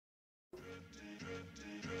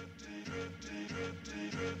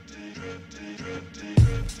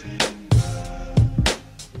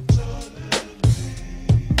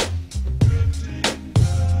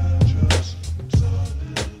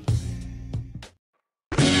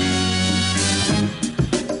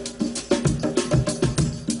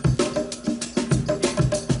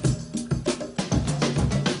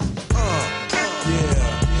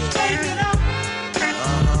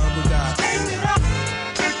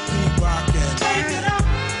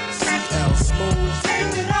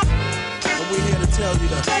tell you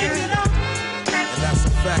that. And that's a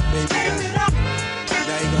fact, baby.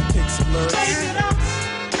 Now you gonna kick some lyrics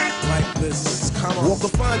like this. Come on. Walk a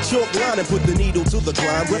fine chalk line and put the needle to the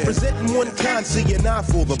grind. Representing one kind, seeing eye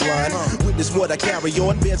for the blind. Witness what I carry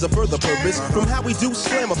on bears a further purpose. From how we do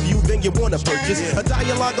slam a few, then you wanna purchase a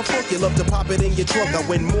dialogue of funk. You love to pop it in your trunk. I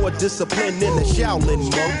win more discipline than a Shaolin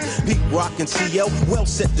monk. Pete Rock and CL, well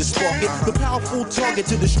set to spark it. The powerful target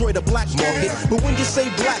to destroy the black market. But when you say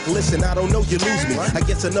black, listen, I don't know, you lose me. I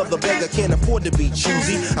guess another beggar can't afford to be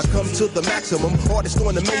choosy. I come to the maximum, artist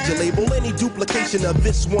on the major label. Any duplication of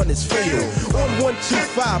this one is fatal. On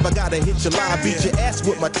 125, I gotta hit your line, beat your ass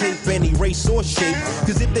with my tape, any race or shape.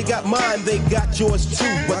 Cause if they got mine, they got yours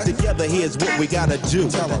too. But together, here's what we gotta do.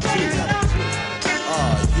 Tell them.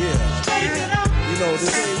 Yeah. You know,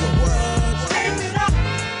 this ain't the word.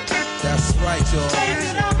 That's right, y'all.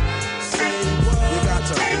 You got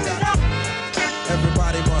to.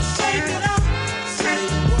 Everybody must say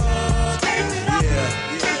what. Yeah.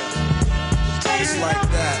 It's like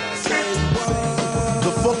that.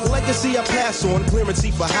 The funk legacy I pass on, clearancy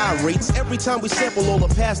for high rates. Every time we sample all the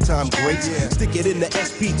pastime greats, stick it in the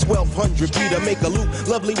SP 1200 beat to make a loop.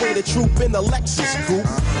 Lovely way to troop in the Lexus coupe.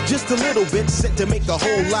 Just a little bit set to make a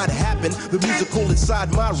whole lot happen. The musical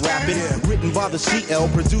inside my rapping, written by the CL,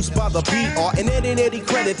 produced by the BR, and any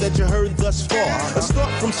credit that you heard thus far. A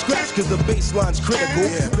start from scratch cause the bass line's critical,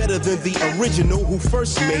 better than the original who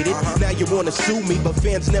first made it. Now you wanna sue me, but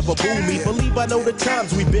fans never boo me. Believe I know the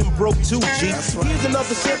times we've been broke too, G. Here's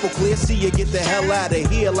another sample clear, see you get the hell out of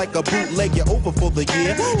here. Like a bootleg, you're over for the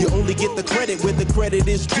year. You only get the credit where the credit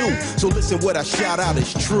is due. So listen, what I shout out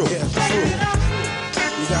is true. Yeah, true.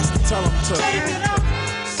 You got to tell them to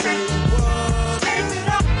say what.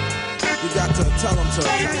 You got to tell them to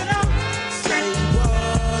say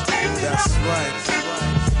what. That's right.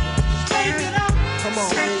 Come on.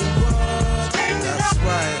 Say what. That's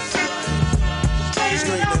right.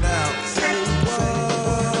 Straighten it out. Say what.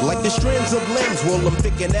 Like the strands of limbs, well, I'm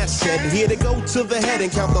thinking that's said. Here to go to the head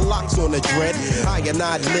and count the locks on the dread. I and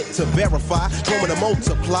I lit to verify, going to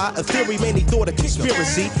multiply. A theory many thought a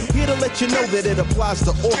conspiracy. Here to let you know that it applies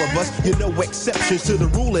to all of us. You know exceptions to the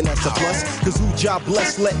rule, and that's a plus. Cause who job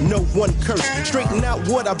blessed, let no one curse. Straighten out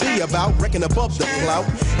what I be about, reckon above the clout.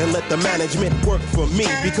 And let the management work for me,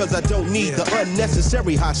 because I don't need the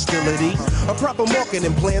unnecessary hostility. A proper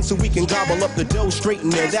marketing plan so we can gobble up the dough,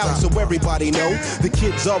 straighten it out so everybody know. The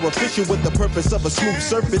kids are official with the purpose of a smooth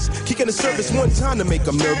surface. Kicking the service one time to make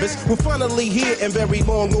them nervous. We're finally here and very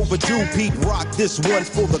long overdue. Pete Rock, this one's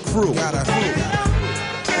for the crew. Everybody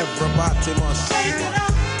must say what.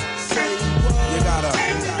 You gotta.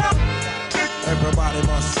 Everybody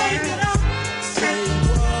must say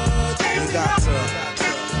what. You got to.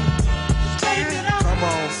 Come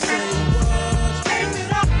on, say what.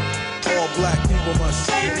 All black people must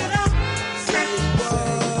say what.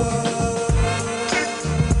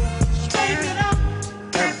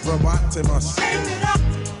 Everybody must.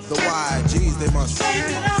 The YGs, they must.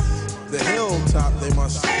 The Hilltop, they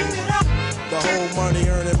must. The whole money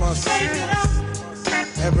earning must.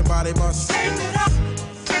 Everybody must.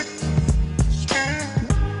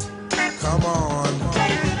 Come on. Oh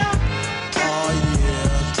yeah. Oh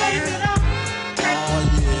yeah.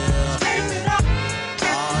 Oh yeah.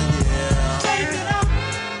 Oh yeah.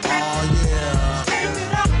 Oh yeah.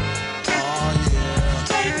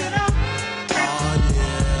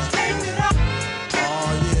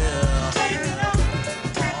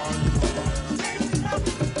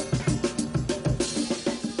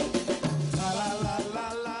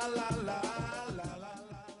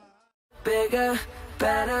 Bigger,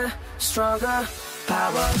 better, stronger,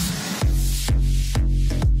 power.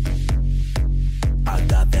 I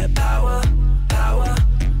got that power, power,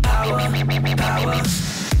 power, power.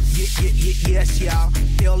 Yes, y'all.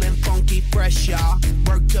 Feeling funky, fresh, y'all.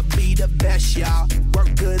 Work to be the best, y'all.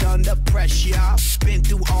 Work good under pressure, y'all. Been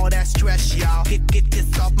through all that stress, y'all. Get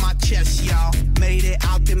this off my chest, y'all. Made it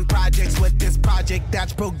out them projects with this project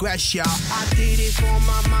that's progress, y'all. I did it for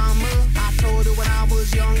my mama. I told her when I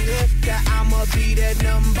was younger that I'ma be that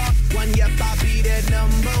number one. Yep, I'll be that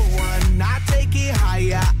number one. I take it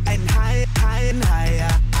higher and higher, higher and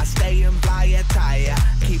higher. I stay and fly a tire.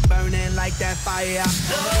 Keep burning like that fire.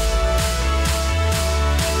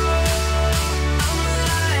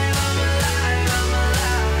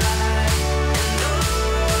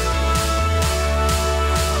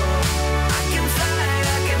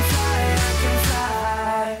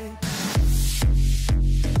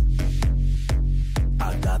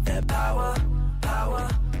 Power, power,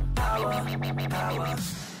 power, power.